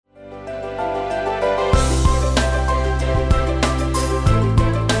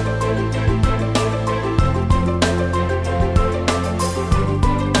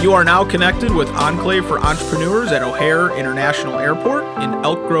You are now connected with Enclave for Entrepreneurs at O'Hare International Airport in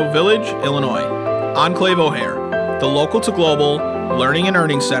Elk Grove Village, Illinois. Enclave O'Hare, the local to global learning and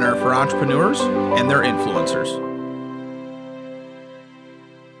earning center for entrepreneurs and their influencers.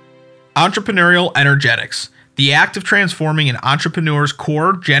 Entrepreneurial energetics, the act of transforming an entrepreneur's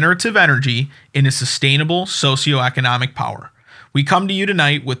core generative energy into sustainable socioeconomic power. We come to you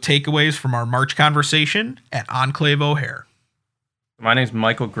tonight with takeaways from our March conversation at Enclave O'Hare. My name is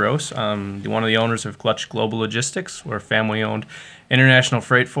Michael Gross. I'm one of the owners of Clutch Global Logistics. We're a family-owned international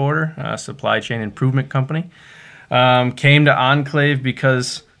freight forwarder, supply chain improvement company. Came to Enclave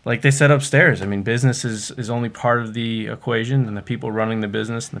because, like they said upstairs, I mean, business is only part of the equation, and the people running the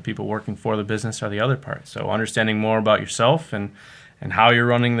business and the people working for the business are the other part. So understanding more about yourself and how you're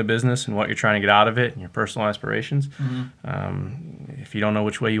running the business and what you're trying to get out of it and your personal aspirations. If you don't know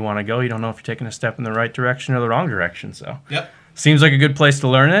which way you want to go, you don't know if you're taking a step in the right direction or the wrong direction. So seems like a good place to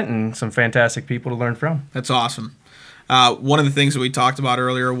learn it and some fantastic people to learn from. That's awesome. One of the things that we talked about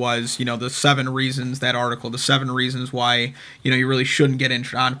earlier was, the 7 reasons, that article, the 7 reasons why, you really shouldn't get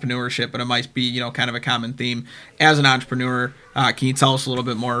into entrepreneurship, but it might be, kind of a common theme. As an entrepreneur, can you tell us a little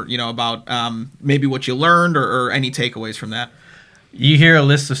bit more, about maybe what you learned or any takeaways from that? You hear a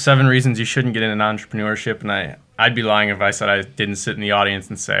list of 7 reasons you shouldn't get into entrepreneurship, and I'd be lying if I said I didn't sit in the audience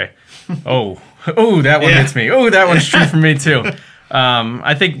and say, oh, that one hits me. Oh, that one's true for me too.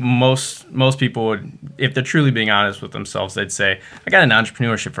 I think most people would, if they're truly being honest with themselves, they'd say, I got into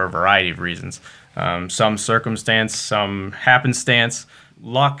entrepreneurship for a variety of reasons. Some circumstance, some happenstance,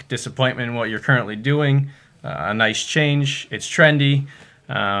 luck, disappointment in what you're currently doing, a nice change, it's trendy,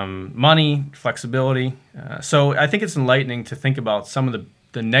 money, flexibility. So I think it's enlightening to think about some of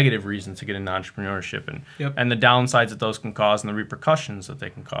the negative reasons to get into entrepreneurship and the downsides that those can cause and the repercussions that they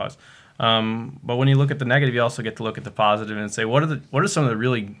can cause. But when you look at the negative, you also get to look at the positive and say, what are some of the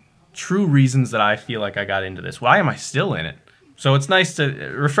really true reasons that I feel like I got into this? Why am I still in it? So it's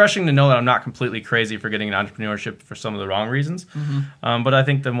refreshing to know that I'm not completely crazy for getting into entrepreneurship for some of the wrong reasons. But I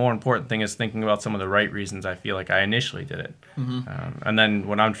think the more important thing is thinking about some of the right reasons I feel like I initially did it. And then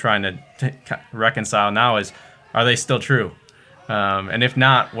what I'm trying to reconcile now is, are they still true? And if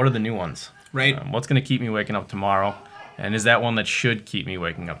not, what are the new ones? Right. What's going to keep me waking up tomorrow? And is that one that should keep me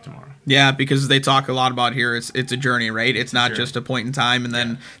waking up tomorrow? Yeah, because they talk a lot about here, it's a journey, right? It's not just a point in time, and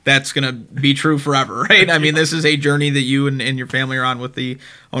then that's going to be true forever, right? I mean, this is a journey that you and your family are on with the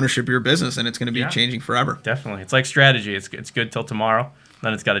ownership of your business, and it's going to be changing forever. Definitely. It's like strategy. It's good till tomorrow,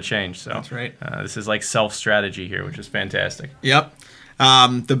 then it's got to change. So that's right. This is like self-strategy here, which is fantastic. Yep.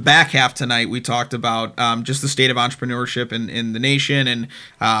 The back half tonight, we talked about just the state of entrepreneurship in the nation and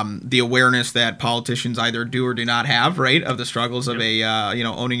the awareness that politicians either do or do not have, right, of the struggles of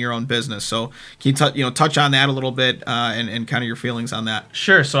owning your own business. So can you touch on that a little bit and kind of your feelings on that?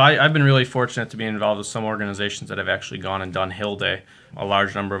 Sure. So I've been really fortunate to be involved with some organizations that have actually gone and done Hill Day. A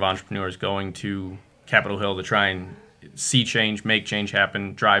large number of entrepreneurs going to Capitol Hill to try and see change, make change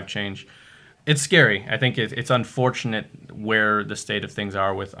happen, drive change. It's scary. I think it's unfortunate where the state of things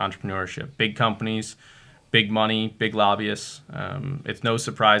are with entrepreneurship. Big companies, big money, big lobbyists. It's no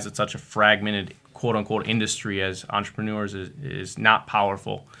surprise that such a fragmented, quote-unquote, industry as entrepreneurs is not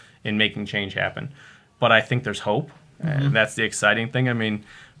powerful in making change happen. But I think there's hope, and that's the exciting thing. I mean,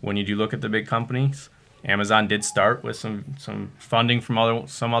 when you do look at the big companies, Amazon did start with some funding from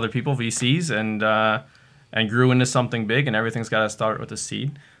some other people, VCs, and grew into something big, and everything's got to start with a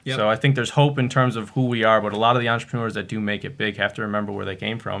seed. Yep. So I think there's hope in terms of who we are, but a lot of the entrepreneurs that do make it big have to remember where they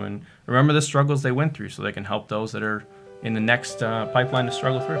came from and remember the struggles they went through so they can help those that are in the next pipeline to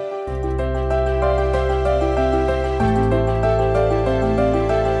struggle through.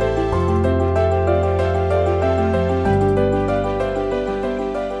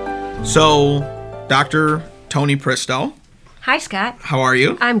 So, Dr. Tony Pristo. Hi, Scott. How are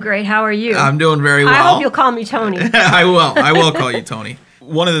you? I'm great. How are you? I'm doing very well. I hope you'll call me Tony. I will call you Tony.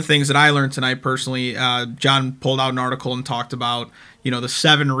 One of the things that I learned tonight personally, John pulled out an article and talked about, the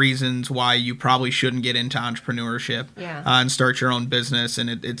 7 reasons why you probably shouldn't get into entrepreneurship and start your own business. And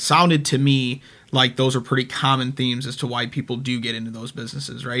it sounded to me like those are pretty common themes as to why people do get into those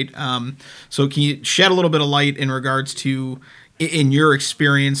businesses, right? So can you shed a little bit of light in regards to, in your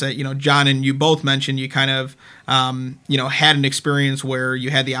experience that, John and you both mentioned you kind of, had an experience where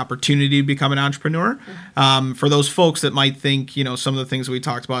you had the opportunity to become an entrepreneur. For those folks that might think, some of the things we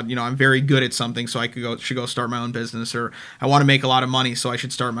talked about, I'm very good at something, so I should go start my own business, or I want to make a lot of money, so I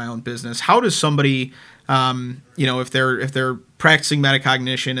should start my own business. How does somebody, if they're practicing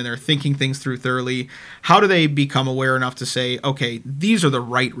metacognition and they're thinking things through thoroughly, how do they become aware enough to say, okay, these are the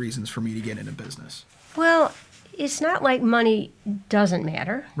right reasons for me to get into business? Well, it's not like money doesn't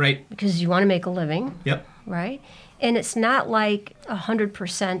matter. Right. Because you want to make a living. Yep. Right? And it's not like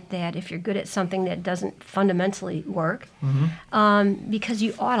 100% that if you're good at something that doesn't fundamentally work, because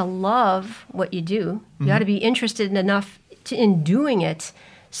you ought to love what you do. You ought to be interested enough in doing it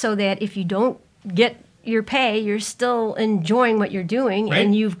so that if you don't get your pay, you're still enjoying what you're doing,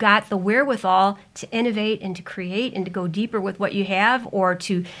 and you've got the wherewithal to innovate and to create and to go deeper with what you have, or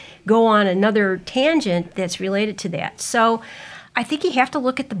to go on another tangent that's related to that. So I think you have to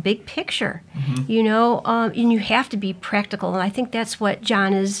look at the big picture, and you have to be practical. And I think that's what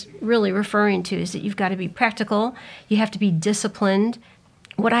John is really referring to, is that you've got to be practical. You have to be disciplined.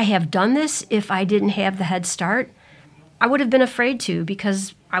 Would I have done this if I didn't have the head start? I would have been afraid to,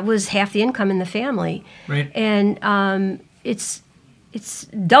 because I was half the income in the family. Right. And it's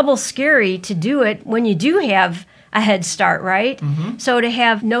double scary to do it when you do have a head start, right? So to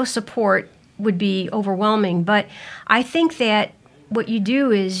have no support would be overwhelming. But I think that what you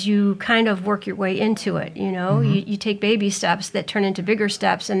do is you kind of work your way into it, You take baby steps that turn into bigger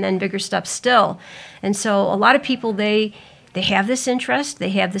steps, and then bigger steps still. And so a lot of people, they have this interest, they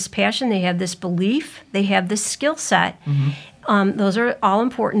have this passion, they have this belief, they have this skill set. Those are all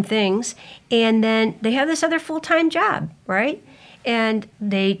important things. And then they have this other full-time job, right? And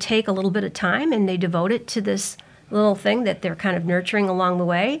they take a little bit of time and they devote it to this little thing that they're kind of nurturing along the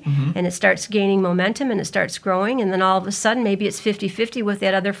way, and it starts gaining momentum and it starts growing, and then all of a sudden maybe it's 50-50 with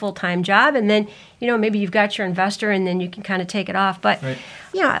that other full-time job, and then maybe you've got your investor and then you can kind of take it off. But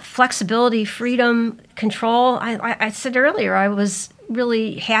flexibility, freedom, control. I said earlier, I was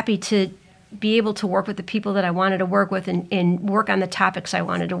really happy to be able to work with the people that I wanted to work with, and work on the topics I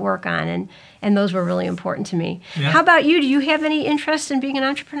wanted to work on, and those were really important to me. How about you? Do you have any interest in being an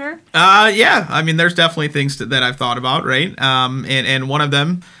entrepreneur? Yeah. I mean, there's definitely things that I've thought about, right? And one of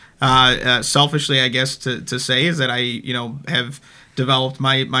them, selfishly, I guess, to say, is that I, have developed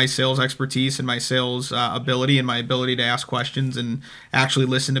my sales expertise and my sales ability, and my ability to ask questions and actually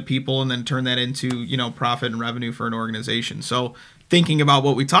listen to people, and then turn that into, profit and revenue for an organization. So thinking about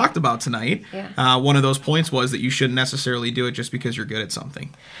what we talked about tonight, one of those points was that you shouldn't necessarily do it just because you're good at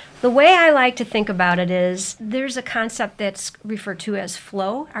something. The way I like to think about it is, there's a concept that's referred to as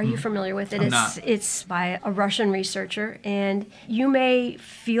flow. Are you familiar with it? It's by a Russian researcher, and you may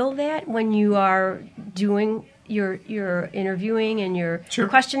feel that when you are doing your interviewing and your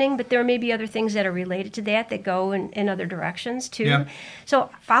questioning, but there may be other things that are related to that go in other directions too. Yeah. So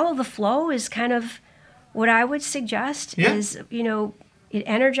follow the flow is kind of what I would suggest. Is, it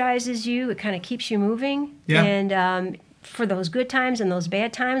energizes you, it kind of keeps you moving, and for those good times and those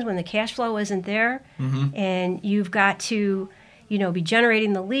bad times when the cash flow isn't there, and you've got to, be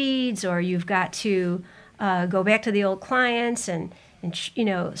generating the leads, or you've got to go back to the old clients and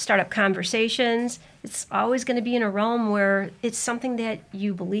start up conversations. It's always going to be in a realm where it's something that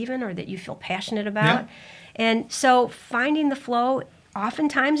you believe in or that you feel passionate about. And so finding the flow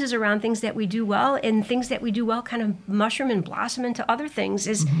oftentimes is around things that we do well, and things that we do well kind of mushroom and blossom into other things,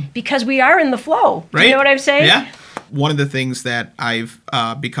 is because we are in the flow. Right. Do you know what I'm saying? Yeah. One of the things that I've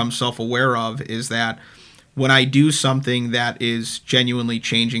become self-aware of is that when I do something that is genuinely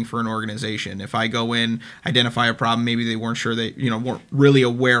changing for an organization, if I go in, identify a problem maybe they weren't sure they, weren't really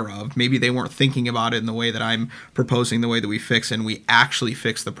aware of, maybe they weren't thinking about it in the way that I'm proposing, the way that we fix, and we actually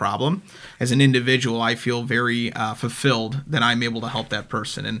fix the problem, as an individual, I feel very fulfilled that I'm able to help that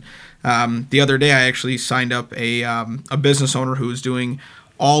person. And the other day, I actually signed up a business owner who was doing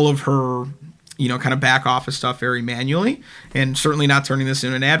all of her kind of back office stuff very manually, and certainly not turning this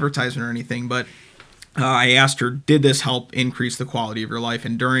into an advertisement or anything, but I asked her, did this help increase the quality of your life?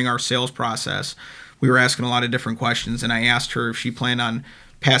 And during our sales process, we were asking a lot of different questions, and I asked her if she planned on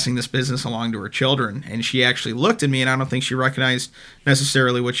passing this business along to her children. And she actually looked at me, and I don't think she recognized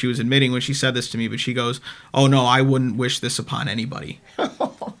necessarily what she was admitting when she said this to me, but she goes, "Oh no, I wouldn't wish this upon anybody."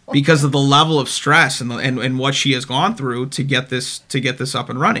 Because of the level of stress and what she has gone through to get this up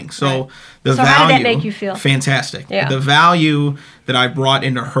and running. So the value, how did that make you feel? Fantastic. Yeah. The value that I brought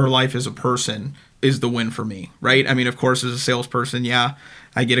into her life as a person is the win for me, right? I mean, of course, as a salesperson,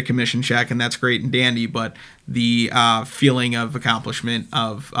 I get a commission check, and that's great and dandy, but the feeling of accomplishment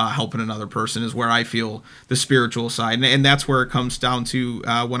of helping another person is where I feel the spiritual side. And that's where it comes down to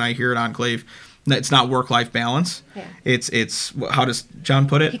when I hear at Enclave. It's not work-life balance. Yeah. It's how does John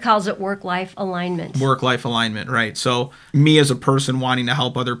put it? He calls it work-life alignment. Work-life alignment, right. So me as a person wanting to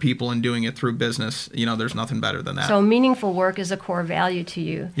help other people and doing it through business, there's nothing better than that. So meaningful work is a core value to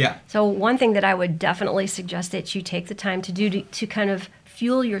you. Yeah. So one thing that I would definitely suggest that you take the time to do to kind of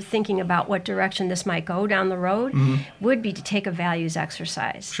fuel your thinking about what direction this might go down the road would be to take a values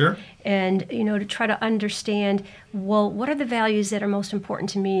exercise. Sure. And, to try to understand, well, what are the values that are most important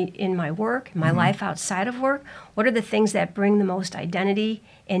to me in my work, in my life outside of work? What are the things that bring the most identity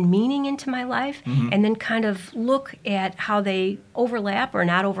and meaning into my life? And then kind of look at how they overlap or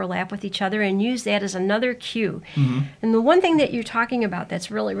not overlap with each other and use that as another cue. And the one thing that you're talking about that's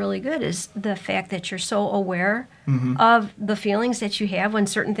really, really good is the fact that you're so aware of the feelings that you have when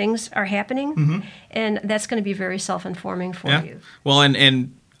certain things are happening. And that's going to be very self-informing for you. Well,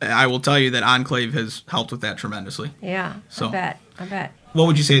 and I will tell you that Enclave has helped with that tremendously. Yeah, so, I bet. What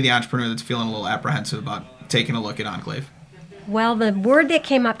would you say to the entrepreneur that's feeling a little apprehensive about taking a look at Enclave? Well, the word that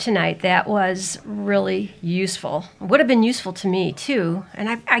came up tonight that was really useful, would have been useful to me too,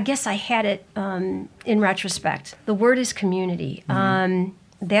 and I guess I had it in retrospect. The word is community.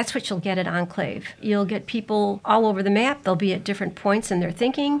 That's what you'll get at Enclave. You'll get people all over the map. They'll be at different points in their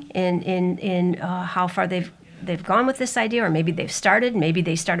thinking, in how far they've gone with this idea, or maybe they've started. Maybe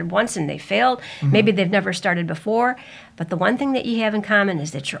they started once and they failed. Maybe they've never started before. But the one thing that you have in common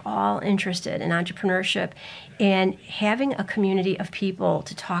is that you're all interested in entrepreneurship and having a community of people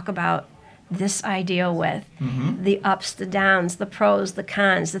to talk about this idea with, the ups, the downs, the pros, the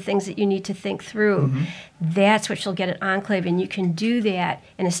cons, the things that you need to think through. That's what you'll get at Enclave, and you can do that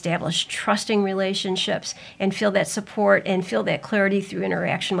and establish trusting relationships and feel that support and feel that clarity through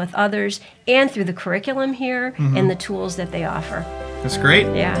interaction with others and through the curriculum here and the tools that they offer. That's great.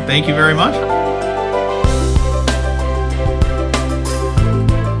 Yeah. Thank you very much.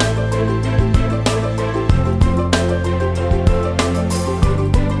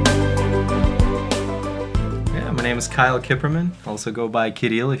 My name is Kyle Kipperman. Also go by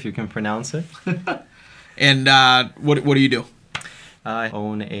Kirill if you can pronounce it. And what do you do? I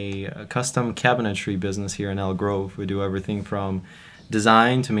own a custom cabinetry business here in Elk Grove. We do everything from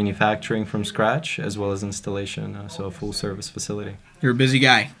design to manufacturing from scratch, as well as installation. So a full service facility. You're a busy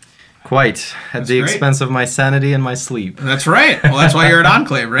guy. Quite. At the expense of my sanity and my sleep. That's right. Well, that's why you're at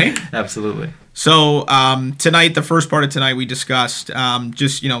Enclave, right? Absolutely. So tonight, the first part of tonight, we discussed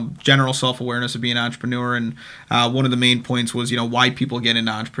just general self-awareness of being an entrepreneur, and one of the main points was why people get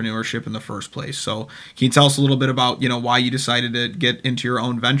into entrepreneurship in the first place. So can you tell us a little bit about why you decided to get into your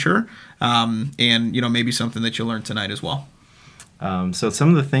own venture, and maybe something that you learned tonight as well? So some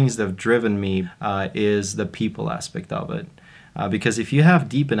of the things that have driven me is the people aspect of it. Because if you have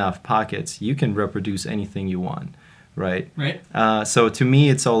deep enough pockets, you can reproduce anything you want, right? Right. So to me,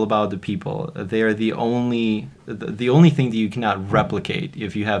 it's all about the people. They are the only thing that you cannot replicate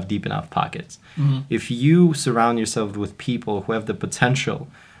if you have deep enough pockets. If you surround yourself with people who have the potential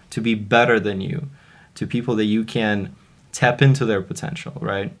to be better than you, to people that you can tap into their potential,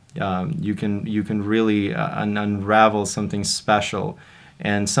 right? You can really unravel something special.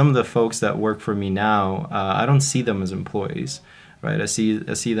 And some of the folks that work for me now, I don't see them as employees, right? I see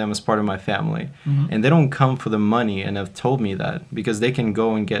them as part of my family. And they don't come for the money, and have told me that, because they can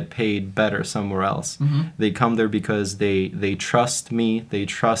go and get paid better somewhere else. They come there because they trust me, they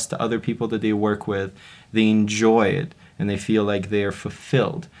trust the other people that they work with, they enjoy it, and they feel like they are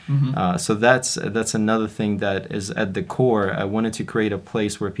fulfilled. So that's another thing that is at the core. I wanted to create a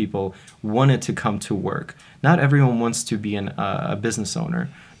place where people wanted to come to work. Not everyone wants to be a business owner.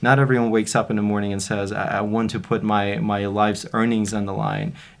 Not everyone wakes up in the morning and says, I want to put my life's earnings on the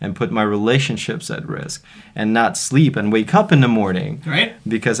line and put my relationships at risk and not sleep and wake up in the morning, right?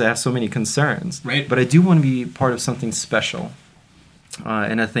 Because I have so many concerns. Right. But I do want to be part of something special.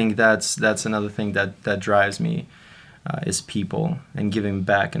 And I think that's another thing that drives me. Is people and giving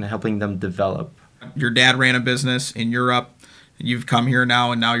back and helping them develop. Your dad ran a business in Europe. You've come here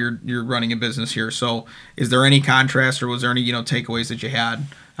now, and now you're running a business here. So, is there any contrast, or was there any takeaways that you had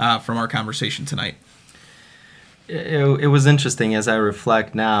from our conversation tonight? It was interesting as I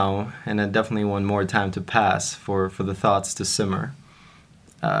reflect now, and I definitely want more time to pass for the thoughts to simmer.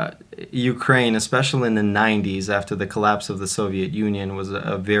 Ukraine, especially in the 90s, after the collapse of the Soviet Union, was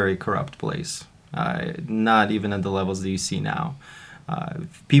a very corrupt place. Not even at the levels that you see now.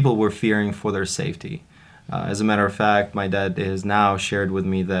 People were fearing for their safety. As a matter of fact, my dad has now shared with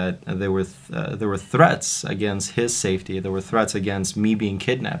me that there were threats against his safety. There were threats against me being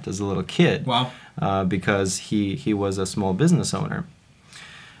kidnapped as a little kid. Wow. Because he was a small business owner.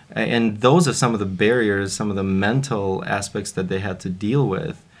 And those are some of the barriers, some of the mental aspects that they had to deal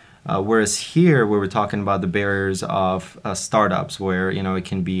with. Whereas here, where we're talking about the barriers of startups, where it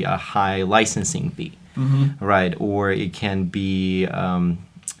can be a high licensing fee, right, or it can be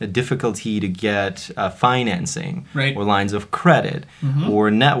a difficulty to get financing, right, or lines of credit, or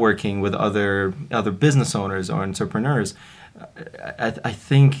networking with other business owners or entrepreneurs. I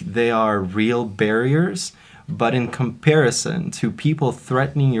think they are real barriers. But in comparison to people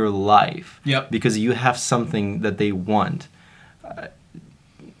threatening your life because you have something that they want,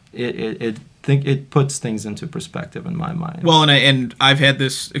 it puts things into perspective in my mind. Well, and I've had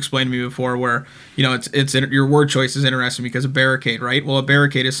this explained to me before, where it's your word choice is interesting because a barricade, right? Well, a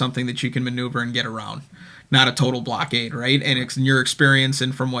barricade is something that you can maneuver and get around, not a total blockade, right? And it's in your experience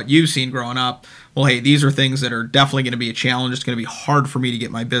and from what you've seen growing up. Well, hey, these are things that are definitely going to be a challenge. It's going to be hard for me to get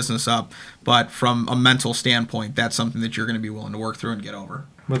my business up, but from a mental standpoint, that's something that you're going to be willing to work through and get over.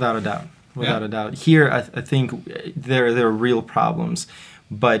 Without a doubt. Without a doubt. Here, I think there are real problems.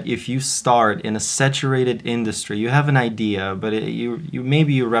 But if you start in a saturated industry, you have an idea, but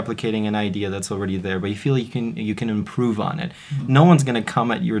maybe you're replicating an idea that's already there, but you feel you can improve on it. Mm-hmm. No one's going to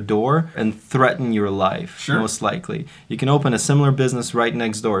come at your door and threaten your life, most likely. You can open a similar business right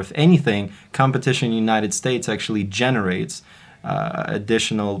next door. If anything, competition in the United States actually generates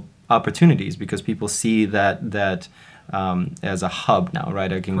additional opportunities because people see that as a hub now,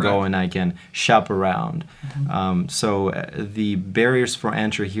 right? I can go and I can shop around. Mm-hmm. So the barriers for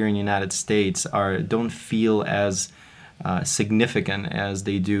entry here in the United States don't feel as significant as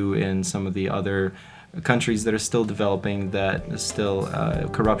they do in some of the other countries that are still developing. That still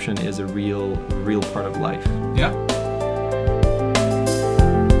corruption is a real part of life. Yeah.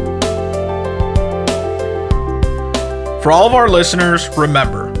 For all of our listeners,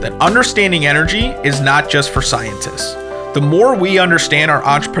 remember that understanding energy is not just for scientists. The more we understand our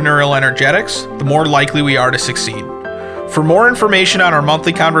entrepreneurial energetics, the more likely we are to succeed. For more information on our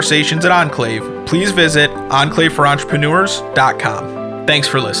monthly conversations at Enclave, please visit enclaveforoentrepreneurs.com. Thanks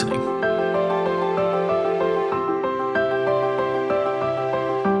for listening.